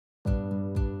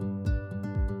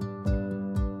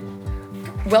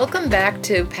Welcome back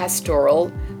to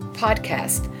Pastoral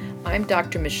Podcast. I'm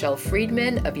Dr. Michelle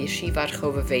Friedman of Yeshivat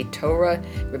Chovevei Torah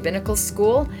Rabbinical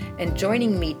School, and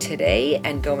joining me today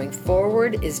and going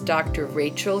forward is Dr.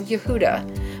 Rachel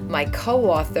Yehuda, my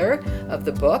co-author of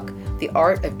the book, The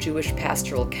Art of Jewish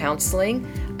Pastoral Counseling,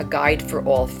 A Guide for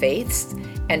All Faiths,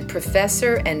 and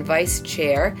professor and vice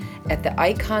chair at the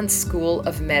Icahn School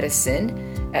of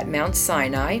Medicine at Mount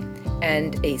Sinai,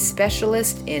 and a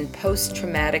specialist in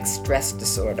post-traumatic stress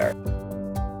disorder.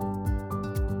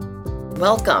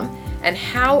 Welcome, and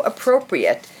how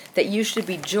appropriate that you should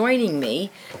be joining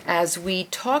me as we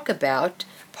talk about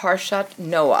Parshat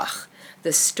Noach,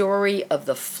 the story of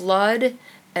the flood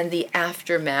and the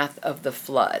aftermath of the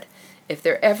flood. If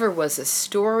there ever was a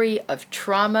story of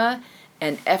trauma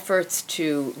and efforts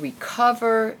to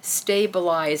recover,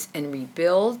 stabilize, and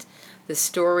rebuild, the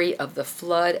story of the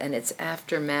flood and its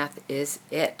aftermath is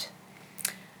it.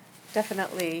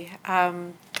 Definitely.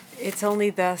 It's only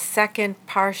the second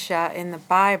parsha in the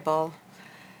Bible,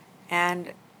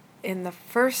 and in the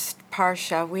first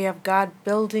parsha we have God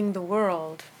building the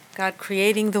world, God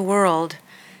creating the world,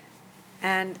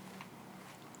 and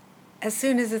as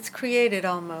soon as it's created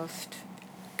almost,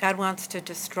 God wants to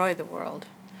destroy the world.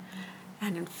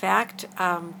 And in fact,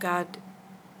 God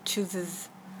chooses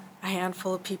a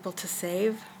handful of people to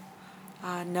save,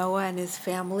 Noah and his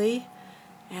family,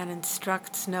 and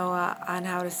instructs Noah on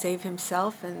how to save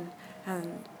himself and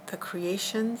the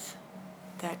creations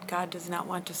that God does not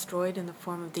want destroyed in the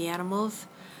form of the animals.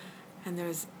 And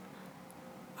there's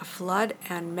a flood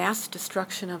and mass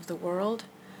destruction of the world.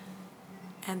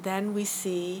 And then we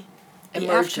see the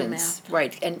Emergence, aftermath.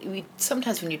 right. And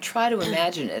sometimes when you try to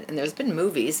imagine it, and there's been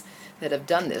movies that have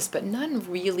done this, but none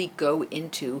really go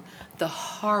into the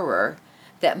horror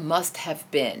that must have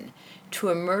been to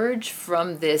emerge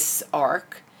from this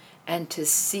ark and to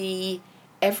see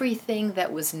everything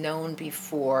that was known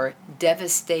before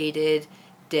devastated,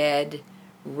 dead,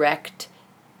 wrecked,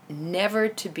 never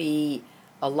to be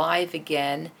alive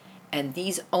again, and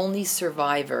these only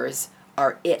survivors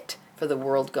are it for the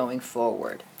world going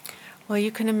forward. Well,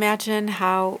 you can imagine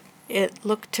how it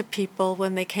looked to people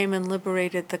when they came and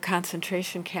liberated the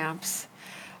concentration camps.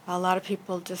 A lot of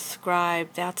people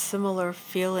describe that similar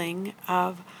feeling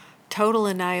of total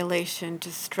annihilation,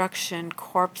 destruction,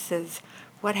 corpses.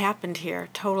 What happened here?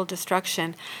 Total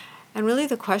destruction. And really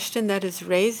the question that is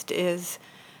raised is,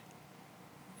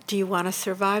 do you want to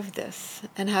survive this?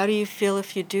 And how do you feel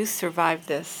if you do survive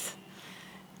this?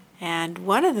 And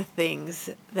one of the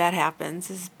things that happens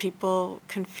is people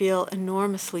can feel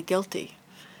enormously guilty.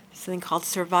 There's something called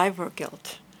survivor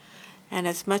guilt. And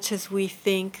as much as we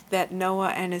think that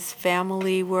Noah and his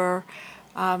family were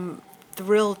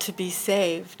thrilled to be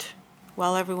saved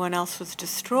while everyone else was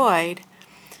destroyed,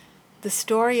 the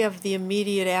story of the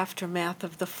immediate aftermath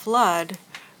of the flood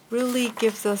really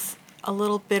gives us a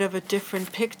little bit of a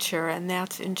different picture, and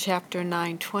that's in chapter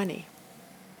 9:20.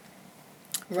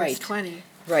 Right. Verse 20.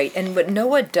 Right. And what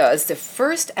Noah does, the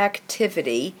first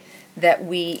activity that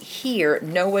we hear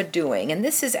Noah doing, and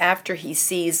this is after he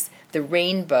sees the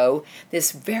rainbow,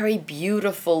 this very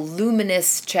beautiful,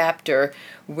 luminous chapter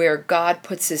where God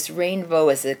puts this rainbow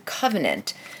as a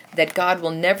covenant that God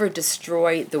will never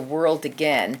destroy the world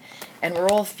again. And we're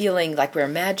all feeling like we're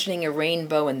imagining a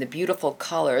rainbow and the beautiful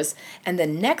colors. And the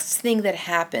next thing that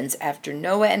happens after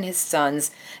Noah and his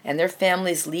sons and their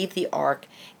families leave the ark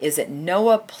is that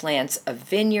Noah plants a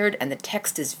vineyard, and the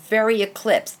text is very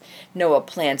eclipsed. Noah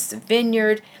plants the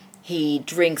vineyard, he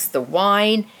drinks the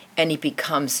wine, and he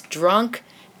becomes drunk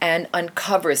and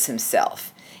uncovers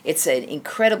himself. It's an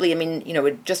incredibly,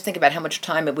 just think about how much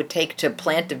time it would take to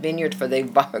plant a vineyard for the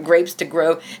grapes to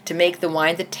grow, to make the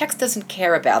wine. The text doesn't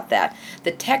care about that.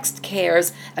 The text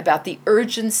cares about the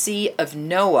urgency of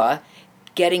Noah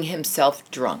getting himself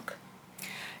drunk.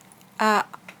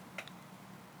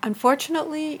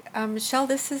 Unfortunately, Michelle,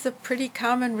 this is a pretty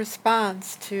common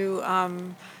response to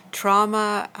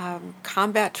trauma,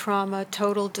 combat trauma,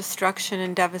 total destruction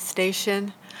and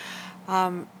devastation.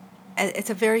 It's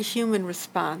a very human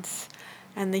response.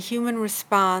 And the human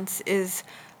response is,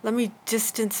 let me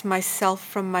distance myself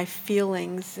from my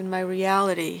feelings and my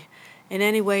reality in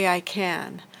any way I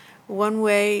can. One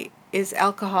way is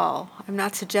alcohol. I'm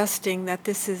not suggesting that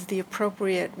this is the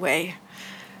appropriate way,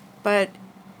 but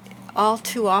all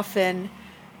too often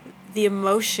the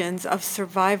emotions of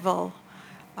survival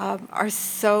are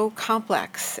so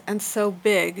complex and so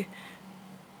big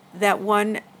that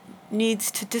one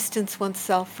needs to distance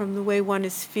oneself from the way one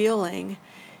is feeling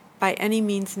by any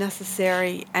means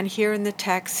necessary. And here in the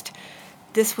text,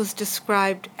 this was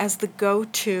described as the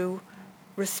go-to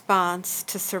response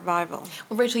to survival.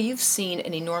 Well, Rachel, you've seen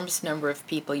an enormous number of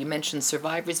people. You mentioned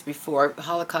survivors before,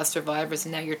 Holocaust survivors,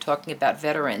 and now you're talking about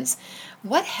veterans.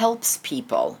 What helps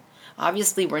people?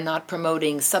 Obviously, we're not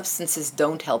promoting substances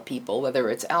don't help people, whether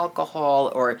it's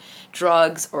alcohol or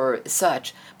drugs or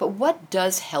such. But what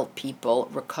does help people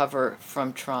recover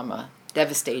from trauma,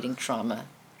 devastating trauma?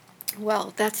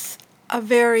 Well, that's a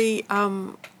very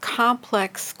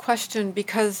complex question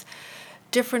because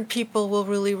different people will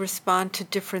really respond to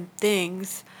different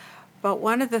things. But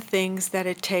one of the things that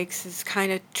it takes is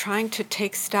kind of trying to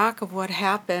take stock of what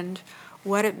happened,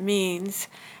 what it means,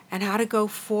 and how to go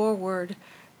forward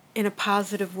in a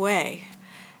positive way.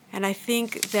 And I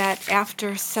think that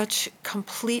after such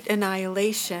complete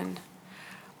annihilation,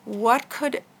 what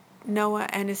could Noah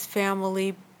and his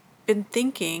family been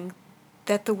thinking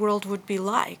that the world would be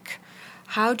like?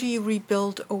 How do you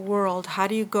rebuild a world? How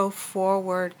do you go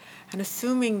forward? And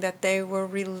assuming that they were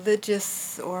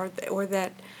religious or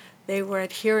that they were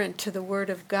adherent to the Word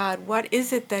of God, what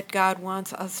is it that God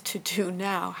wants us to do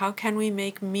now? How can we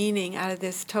make meaning out of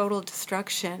this total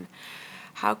destruction?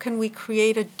 How can we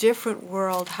create a different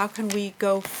world? How can we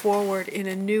go forward in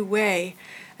a new way?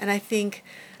 And I think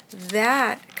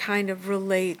that kind of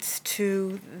relates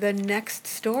to the next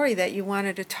story that you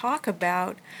wanted to talk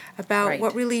about Right.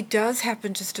 what really does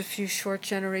happen just a few short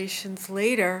generations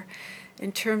later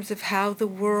in terms of how the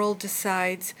world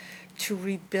decides to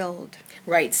rebuild.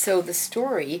 Right, so the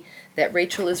story that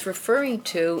Rachel is referring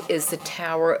to is the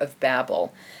Tower of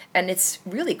Babel. And it's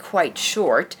really quite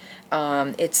short.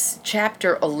 It's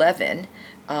chapter 11,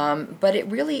 but it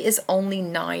really is only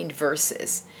 9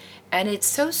 verses. And it's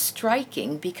so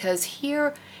striking because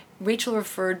here Rachel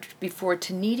referred before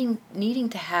to needing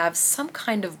to have some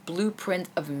kind of blueprint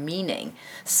of meaning,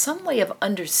 some way of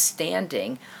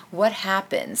understanding what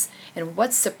happens and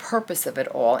what's the purpose of it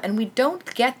all. And we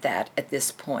don't get that at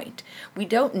this point. We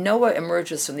don't. Noah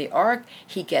emerges from the ark,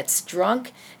 he gets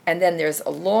drunk, and then there's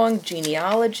a long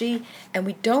genealogy, and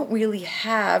we don't really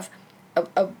have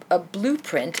a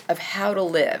blueprint of how to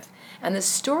live. And the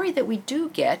story that we do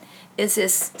get is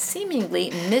this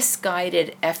seemingly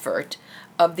misguided effort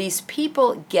of these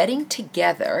people getting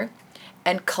together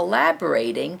and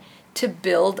collaborating to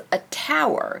build a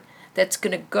tower that's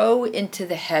going to go into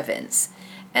the heavens.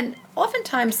 And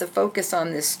oftentimes the focus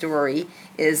on this story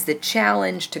is the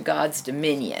challenge to God's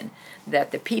dominion,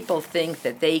 that the people think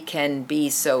that they can be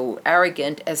so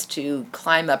arrogant as to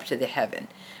climb up to the heaven.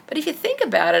 But if you think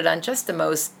about it on just the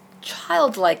most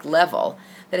childlike level,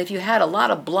 that if you had a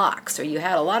lot of blocks or you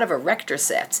had a lot of erector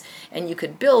sets and you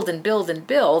could build and build and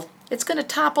build, it's going to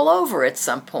topple over at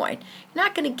some point. You're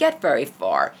not going to get very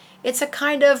far. It's a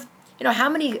kind of, how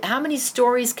many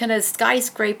stories can a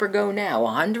skyscraper go now?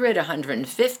 100,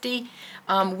 150?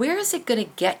 Where is it going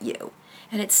to get you?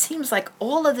 And it seems like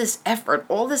all of this effort,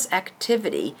 all this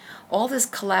activity, all this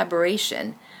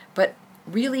collaboration, but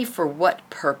really for what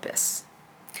purpose?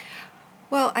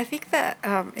 Well, I think that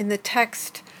in the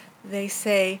text they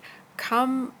say,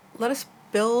 "Come, let us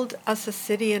build us a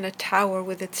city and a tower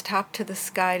with its top to the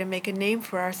sky to make a name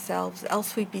for ourselves,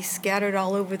 else we'd be scattered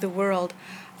all over the world."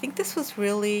 I think this was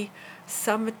really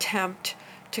some attempt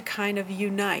to kind of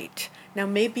unite. Now,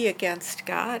 maybe against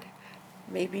God,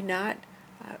 maybe not.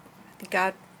 I think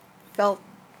God felt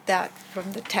that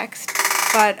from the text.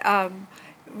 But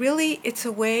really, it's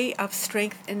a way of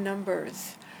strength in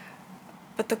numbers.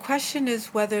 But the question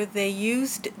is whether they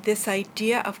used this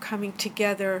idea of coming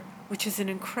together, which is an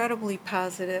incredibly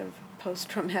positive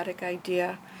post-traumatic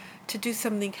idea, to do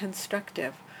something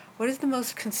constructive. What is the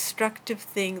most constructive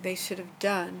thing they should have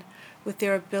done with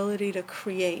their ability to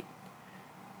create?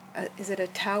 Is it a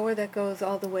tower that goes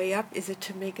all the way up? Is it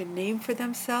to make a name for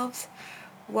themselves?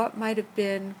 What might have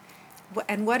been,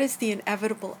 and what is the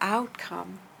inevitable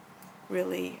outcome,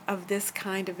 really, of this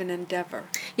kind of an endeavor?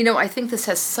 I think this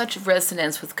has such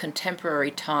resonance with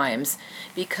contemporary times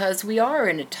because we are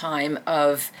in a time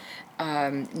of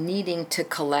needing to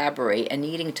collaborate and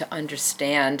needing to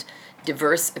understand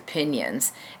diverse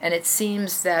opinions. And it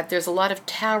seems that there's a lot of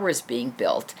towers being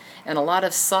built and a lot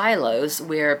of silos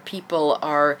where people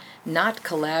are not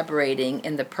collaborating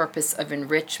in the purpose of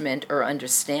enrichment or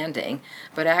understanding,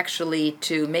 but actually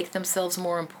to make themselves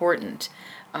more important.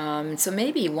 So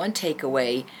maybe one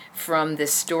takeaway from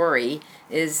this story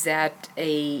is that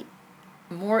a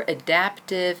more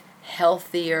adaptive,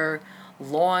 healthier,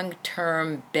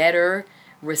 long-term, better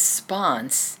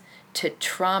response to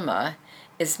trauma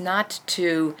is not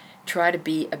to try to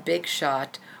be a big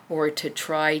shot or to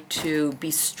try to be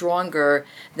stronger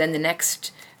than the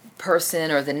next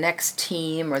person or the next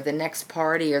team or the next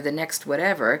party or the next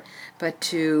whatever, but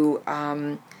to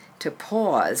to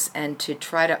pause and to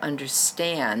try to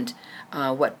understand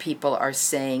what people are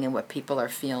saying and what people are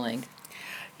feeling.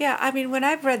 Yeah, I mean, when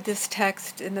I've read this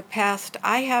text in the past,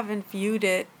 I haven't viewed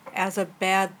it as a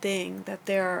bad thing that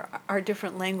there are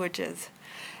different languages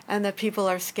and that people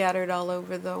are scattered all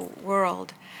over the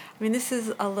world. I mean, this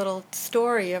is a little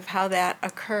story of how that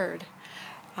occurred.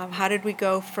 How did we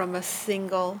go from a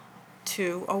single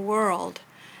to a world?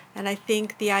 And I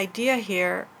think the idea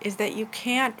here is that you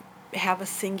can't have a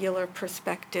singular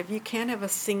perspective. You can't have a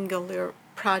singular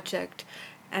project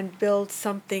and build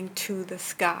something to the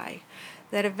sky.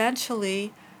 That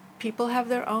eventually people have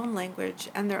their own language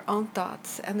and their own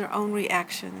thoughts and their own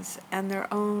reactions and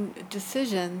their own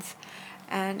decisions.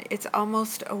 And it's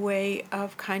almost a way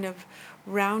of kind of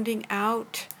rounding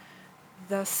out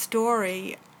the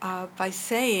story by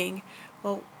saying,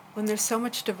 well, when there's so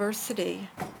much diversity,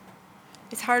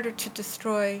 it's harder to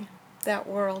destroy that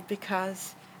world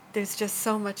because there's just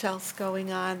so much else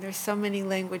going on. There's so many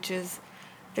languages.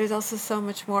 There's also so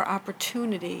much more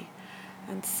opportunity.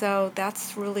 And so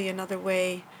that's really another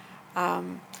way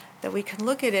that we can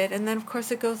look at it. And then, of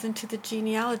course, it goes into the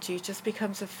genealogy. It just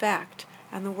becomes a fact.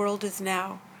 And the world is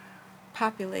now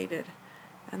populated.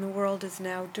 And the world is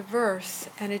now diverse.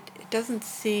 And it doesn't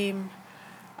seem,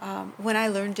 when I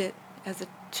learned it as a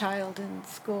child in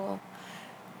school,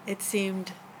 it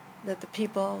seemed that the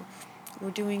people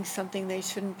were doing something they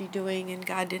shouldn't be doing and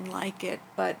God didn't like it.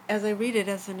 But as I read it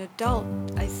as an adult,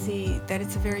 I see that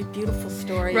it's a very beautiful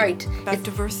story about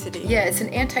diversity. Yeah, it's an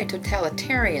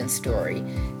anti-totalitarian story,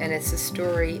 and it's a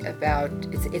story about,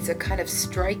 it's a kind of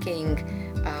striking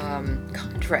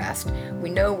contrast. We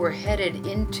know we're headed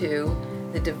into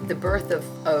the birth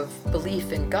of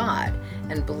belief in God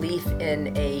and belief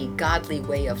in a godly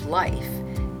way of life.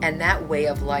 And that way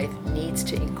of life needs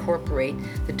to incorporate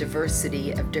the diversity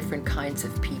of different kinds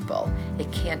of people.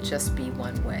 It can't just be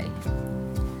one way.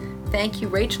 Thank you,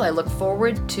 Rachel. I look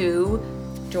forward to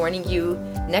joining you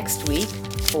next week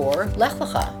for Lech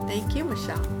Lecha. Thank you,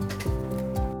 Michelle.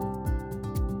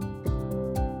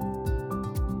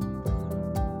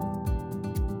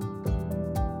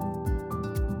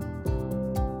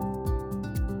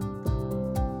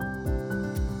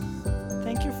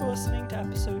 Thank you for listening to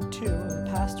episode 2 of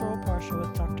the Pastoral Parsha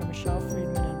with Dr. Michelle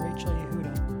Friedman and Rachel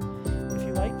Yehuda. If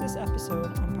you like this episode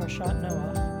on Parshat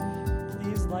Noah,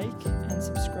 please like and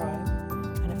subscribe.